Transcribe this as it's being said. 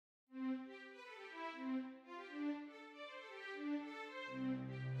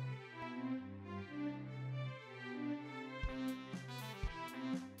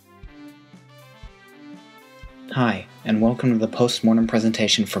Hi, and welcome to the Postmortem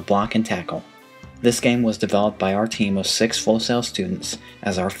presentation for Block and Tackle. This game was developed by our team of 6 Full Sail students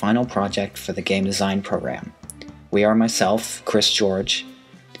as our final project for the game design program. We are myself, Chris George,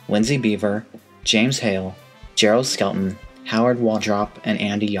 Lindsay Beaver, James Hale, Gerald Skelton, Howard Waldrop, and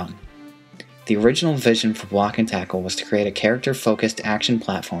Andy Young. The original vision for Block and Tackle was to create a character-focused action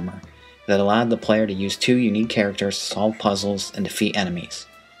platformer that allowed the player to use 2 unique characters to solve puzzles and defeat enemies.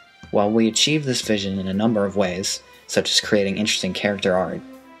 While we achieved this vision in a number of ways, such as creating interesting character art,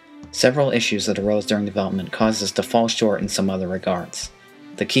 several issues that arose during development caused us to fall short in some other regards.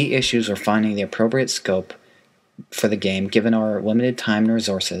 The key issues were finding the appropriate scope for the game given our limited time and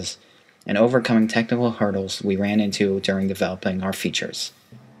resources, and overcoming technical hurdles we ran into during developing our features.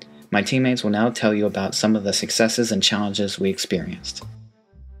 My teammates will now tell you about some of the successes and challenges we experienced.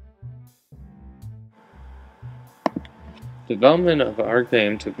 Development of our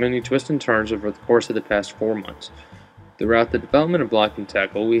game took many twists and turns over the course of the past 4 months. Throughout the development of Block and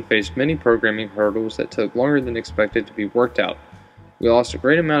Tackle, we faced many programming hurdles that took longer than expected to be worked out. We lost a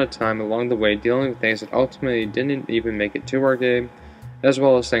great amount of time along the way dealing with things that ultimately didn't even make it to our game, as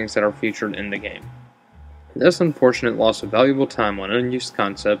well as things that are featured in the game. This unfortunate loss of valuable time on unused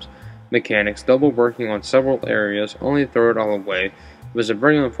concepts, mechanics, double working on several areas, only to throw it all away, was a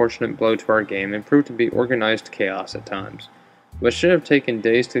very unfortunate blow to our game and proved to be organized chaos at times. What should have taken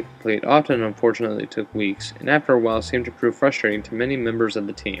days to complete often unfortunately took weeks, and after a while seemed to prove frustrating to many members of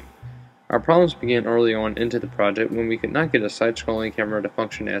the team. Our problems began early on into the project when we could not get a side-scrolling camera to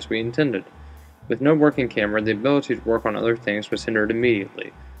function as we intended. With no working camera, the ability to work on other things was hindered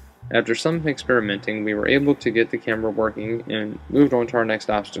immediately. After some experimenting, we were able to get the camera working and moved on to our next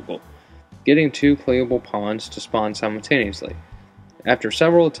obstacle, getting 2 playable pawns to spawn simultaneously. After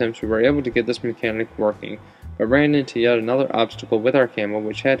several attempts, we were able to get this mechanic working, but ran into yet another obstacle with our camera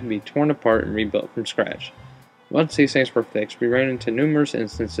which had to be torn apart and rebuilt from scratch. Once these things were fixed, we ran into numerous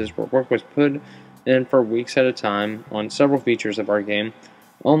instances where work was put in for weeks at a time on several features of our game,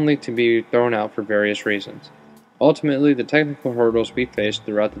 only to be thrown out for various reasons. Ultimately, the technical hurdles we faced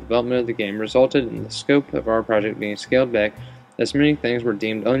throughout the development of the game resulted in the scope of our project being scaled back, as many things were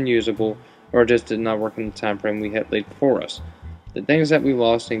deemed unusable or just did not work in the time frame we had laid before us. The things that we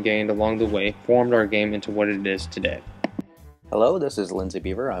lost and gained along the way formed our game into what it is today. Hello, this is Lindsay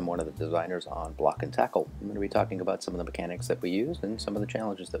Beaver. I'm one of the designers on Block and Tackle. I'm going to be talking about some of the mechanics that we used and some of the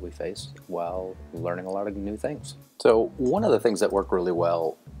challenges that we faced while learning a lot of new things. So one of the things that worked really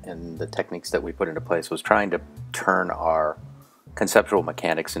well in the techniques that we put into place was trying to turn our conceptual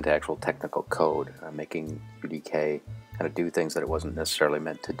mechanics into actual technical code, making UDK kind of do things that it wasn't necessarily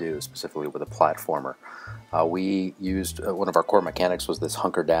meant to do, specifically with a platformer. We used one of our core mechanics was this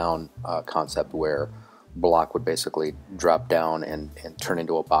hunker down concept where block would basically drop down and turn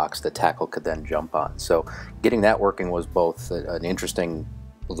into a box that tackle could then jump on. So getting that working was both an interesting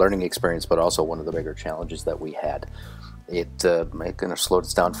learning experience, but also one of the bigger challenges that we had. It kind of slowed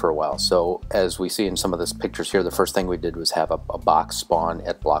us down for a while. So as we see in some of these pictures here, the first thing we did was have a box spawn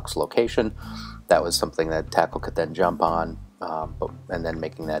at block's location. That was something that tackle could then jump on, and then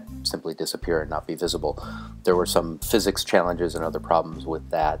making that simply disappear and not be visible. There were some physics challenges and other problems with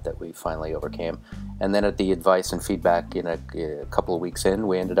that we finally overcame. And then at the advice and feedback in a couple of weeks in,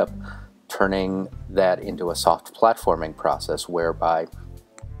 we ended up turning that into a soft platforming process whereby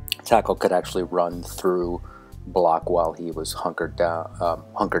tackle could actually run through block while he was hunkered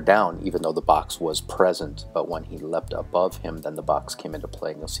down, even though the box was present. But when he leapt above him, then the box came into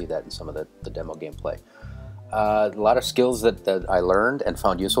play, and you'll see that in some of the demo gameplay. A lot of skills that I learned and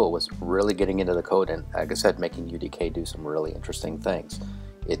found useful was really getting into the code and, like I said, making UDK do some really interesting things.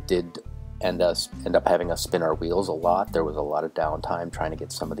 It did end up having us spin our wheels a lot. There was a lot of downtime trying to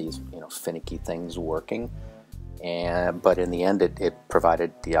get some of these finicky things working. But in the end, it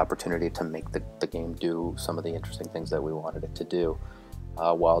provided the opportunity to make the game do some of the interesting things that we wanted it to do.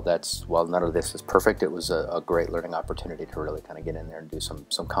 While none of this is perfect, it was a great learning opportunity to really kind of get in there and do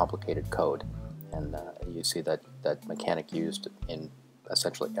some complicated code. And you see that mechanic used in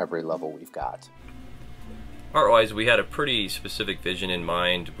essentially every level we've got. Art-wise, we had a pretty specific vision in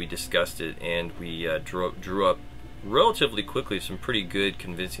mind. We discussed it, and we drew up relatively quickly some pretty good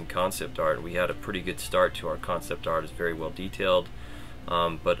convincing concept art. We had a pretty good start to our concept art. It's very well detailed,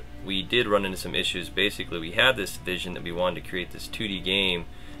 but we did run into some issues. Basically, we had this vision that we wanted to create this 2D game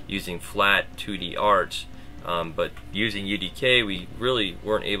using flat 2D art, but using UDK we really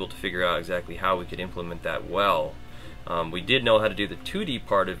weren't able to figure out exactly how we could implement that well. We did know how to do the 2D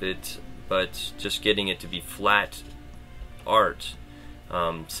part of it, but just getting it to be flat art,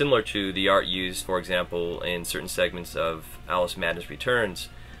 similar to the art used, for example, in certain segments of Alice Madness Returns,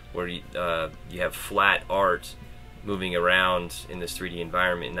 where you have flat art moving around in this 3D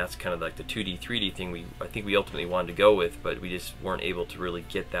environment, and that's kind of like the 2D, 3D thing I think we ultimately wanted to go with, but we just weren't able to really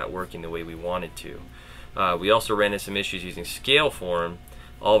get that working the way we wanted to. We also ran into some issues using Scaleform.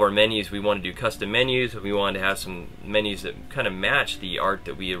 All of our menus, we wanted to do custom menus, but we wanted to have some menus that kind of match the art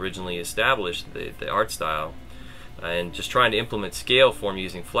that we originally established, the art style. And just trying to implement Scaleform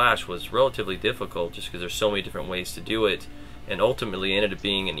using Flash was relatively difficult just because there's so many different ways to do it, and ultimately ended up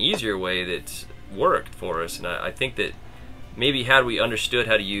being an easier way that worked for us. And I think that maybe had we understood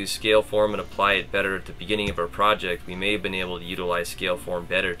how to use Scaleform and apply it better at the beginning of our project, we may have been able to utilize Scaleform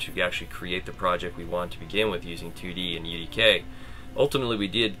better to actually create the project we want to begin with using 2D and UDK. Ultimately, we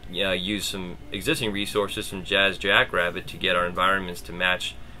did use some existing resources from Jazz Jackrabbit to get our environments to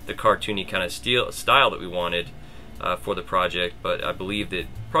match the cartoony kind of style that we wanted for the project, but I believe that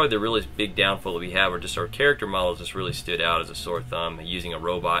probably the really big downfall that we have are just our character models just really stood out as a sore thumb, using a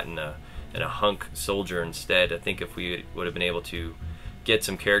robot and a hunk soldier instead. I think if we would have been able to get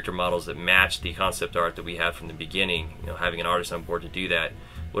some character models that matched the concept art that we had from the beginning, having an artist on board to do that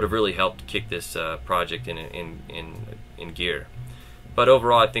would have really helped kick this project in gear. But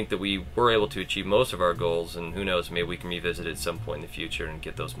overall, I think that we were able to achieve most of our goals, and who knows, maybe we can revisit it at some point in the future and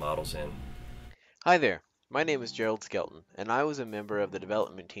get those models in. Hi there, my name is Gerald Skelton, and I was a member of the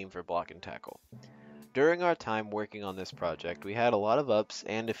development team for Block and Tackle. During our time working on this project, we had a lot of ups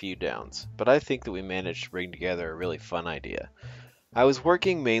and a few downs, but I think that we managed to bring together a really fun idea. I was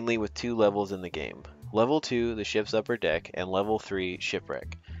working mainly with 2 levels in the game. Level 2, the ship's upper deck, and Level 3,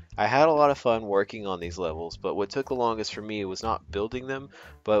 Shipwreck. I had a lot of fun working on these levels, but what took the longest for me was not building them,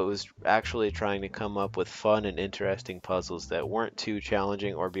 but was actually trying to come up with fun and interesting puzzles that weren't too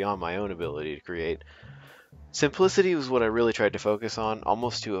challenging or beyond my own ability to create. Simplicity was what I really tried to focus on,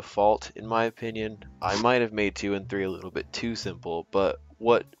 almost to a fault in my opinion. I might have made 2 and 3 a little bit too simple, but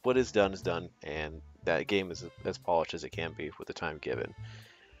what is done, and that game is as polished as it can be with the time given.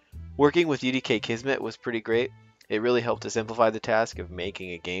 Working with UDK Kismet was pretty great. It really helped to simplify the task of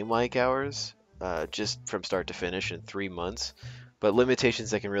making a game like ours, just from start to finish in 3 months. But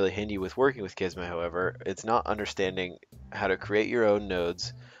limitations that can really hinder you with working with Kismet, however, it's not understanding how to create your own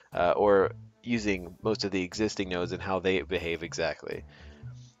nodes, or using most of the existing nodes and how they behave exactly.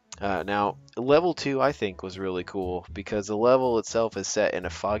 Now, level 2 I think was really cool because the level itself is set in a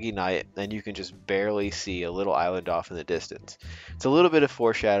foggy night and you can just barely see a little island off in the distance. It's a little bit of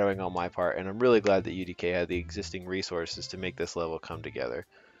foreshadowing on my part, and I'm really glad that UDK had the existing resources to make this level come together.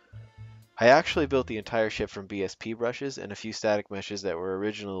 I actually built the entire ship from BSP brushes and a few static meshes that were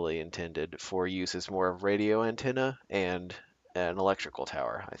originally intended for use as more of radio antenna and an electrical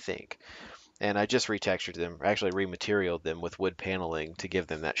tower, I think. And I just retextured them, actually rematerialed them with wood paneling to give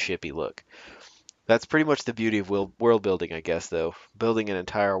them that shippy look. That's pretty much the beauty of world building, I guess, though. Building an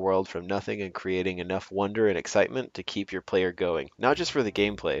entire world from nothing and creating enough wonder and excitement to keep your player going. Not just for the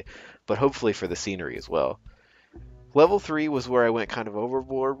gameplay, but hopefully for the scenery as well. Level 3 was where I went kind of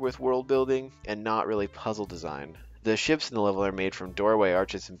overboard with world building and not really puzzle design. The ships in the level are made from doorway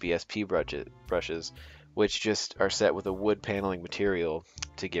arches and BSP brushes, which just are set with a wood paneling material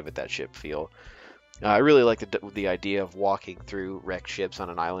to give it that ship feel. I really like the idea of walking through wrecked ships on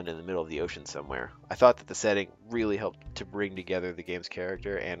an island in the middle of the ocean somewhere. I thought that the setting really helped to bring together the game's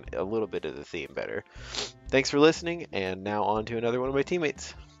character and a little bit of the theme better. Thanks for listening, and now on to another one of my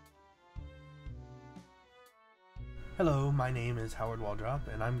teammates. Hello, my name is Howard Waldrop,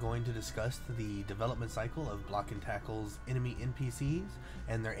 and I'm going to discuss the development cycle of Block and Tackle's enemy NPCs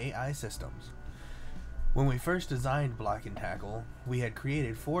and their AI systems. When we first designed Block and Tackle, we had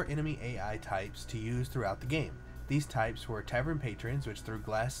created 4 enemy AI types to use throughout the game. These types were Tavern Patrons, which threw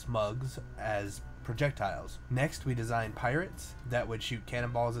glass mugs as projectiles. Next, we designed Pirates that would shoot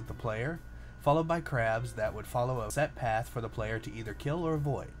cannonballs at the player, followed by Crabs that would follow a set path for the player to either kill or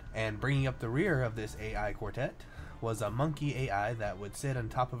avoid. And bringing up the rear of this AI quartet was a Monkey AI that would sit on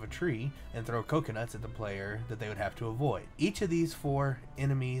top of a tree and throw coconuts at the player that they would have to avoid. Each of these 4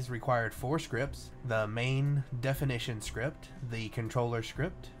 enemies required 4 scripts: the main definition script, the controller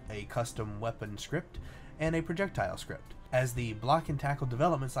script, a custom weapon script, and a projectile script. As the Block and Tackle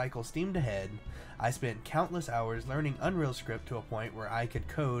development cycle steamed ahead, I spent countless hours learning Unreal Script to a point where I could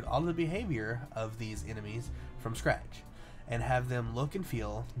code all of the behavior of these enemies from scratch and have them look and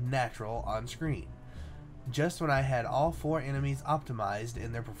feel natural on screen. Just when I had all 4 enemies optimized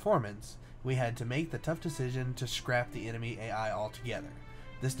in their performance, we had to make the tough decision to scrap the enemy AI altogether.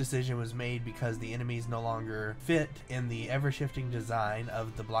 This decision was made because the enemies no longer fit in the ever-shifting design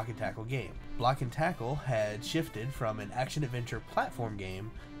of the Block and Tackle game. Block and Tackle had shifted from an action-adventure platform game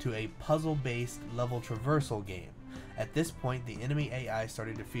to a puzzle-based level traversal game. At this point, the enemy AI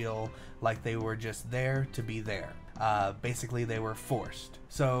started to feel like they were just there to be there. Basically, they were forced.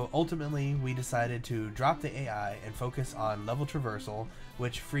 So ultimately, we decided to drop the AI and focus on level traversal,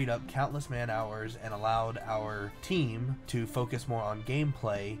 which freed up countless man hours and allowed our team to focus more on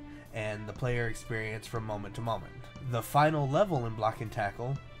gameplay and the player experience from moment to moment. The final level in Block and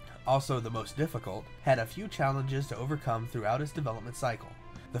Tackle, also the most difficult, had a few challenges to overcome throughout its development cycle.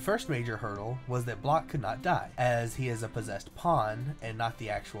 The first major hurdle was that Block could not die, as he is a possessed pawn and not the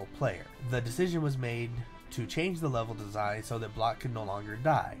actual player. The decision was made to change the level design so that Block could no longer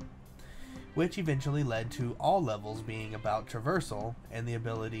die, which eventually led to all levels being about traversal and the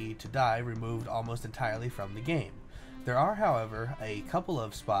ability to die removed almost entirely from the game. There are, however, a couple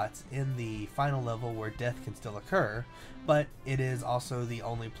of spots in the final level where death can still occur, but it is also the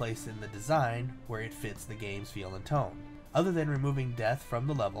only place in the design where it fits the game's feel and tone. Other than removing death from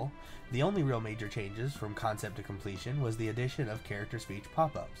the level, the only real major changes from concept to completion was the addition of character speech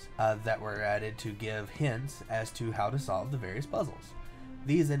pop-ups that were added to give hints as to how to solve the various puzzles.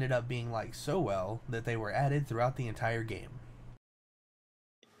 These ended up being liked so well that they were added throughout the entire game.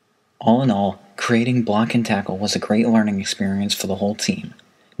 All in all, creating Block and Tackle was a great learning experience for the whole team.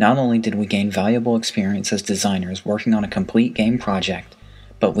 Not only did we gain valuable experience as designers working on a complete game project,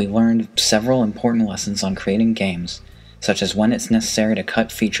 but we learned several important lessons on creating games, such as when it's necessary to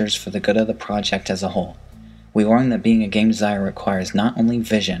cut features for the good of the project as a whole. We learned that being a game designer requires not only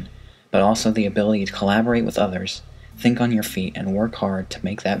vision, but also the ability to collaborate with others, think on your feet, and work hard to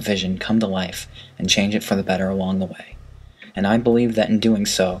make that vision come to life and change it for the better along the way. And I believe that in doing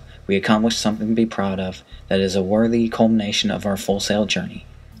so, we accomplished something to be proud of that is a worthy culmination of our Full Sail journey.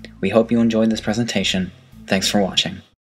 We hope you enjoyed this presentation. Thanks for watching.